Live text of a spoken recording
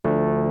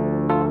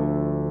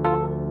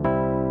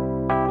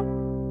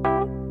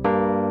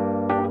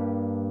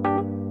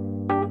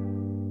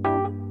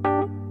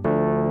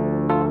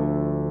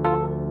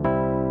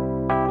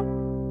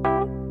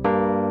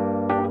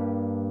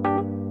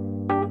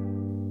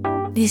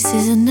This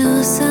is an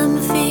awesome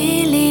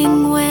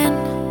feeling when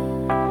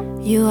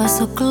you are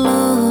so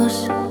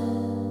close.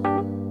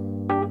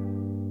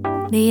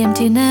 The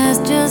emptiness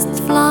just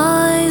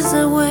flies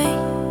away.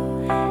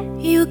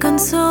 You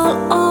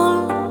console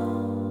all.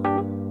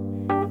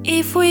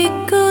 If we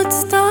could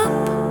stop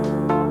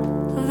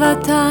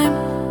the time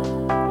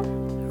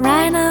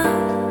right now,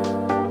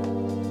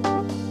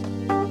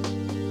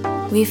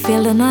 we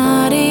feel the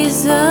night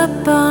is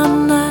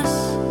upon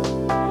us.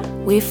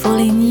 We fall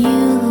in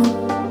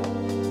you.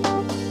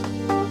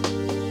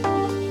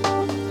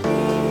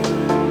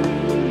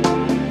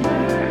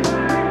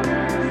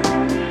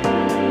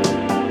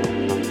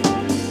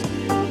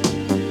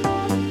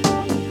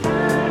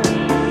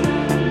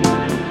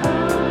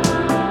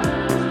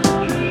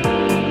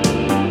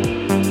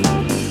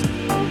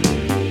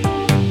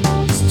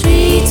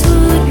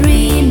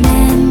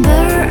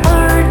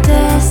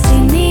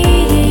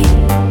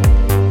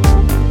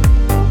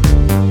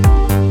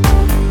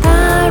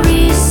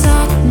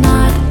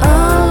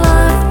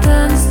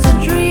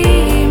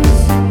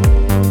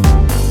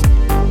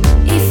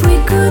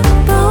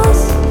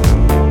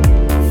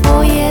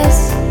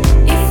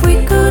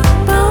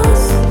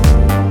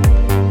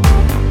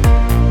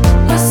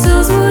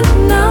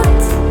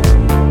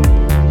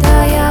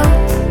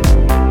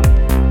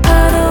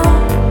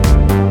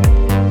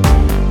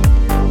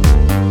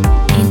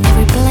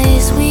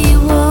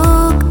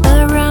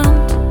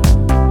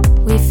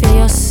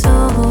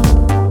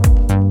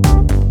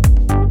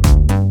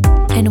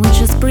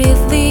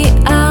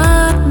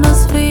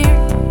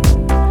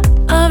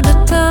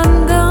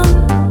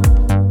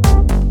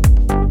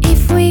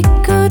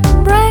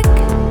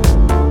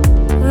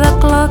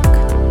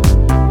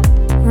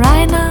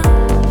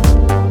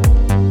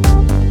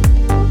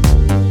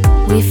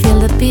 We feel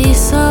the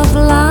peace of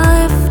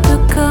life to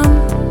come.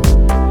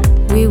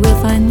 We will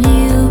find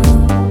you.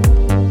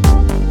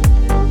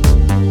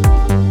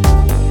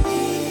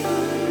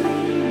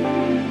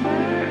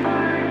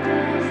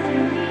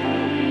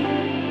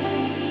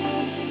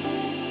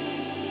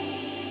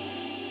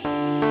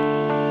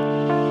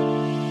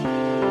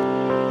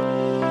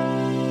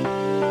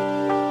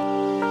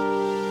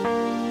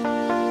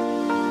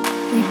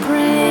 We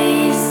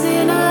praise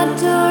and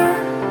adore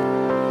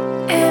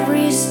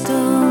every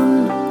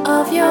stone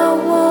of your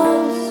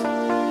walls.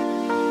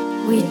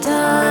 We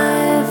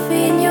dive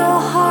in your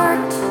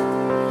heart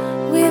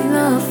with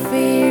no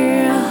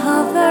fear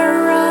of the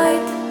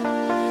right.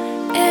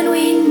 And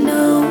we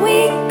know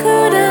we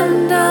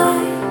couldn't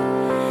die,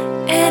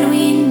 and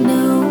we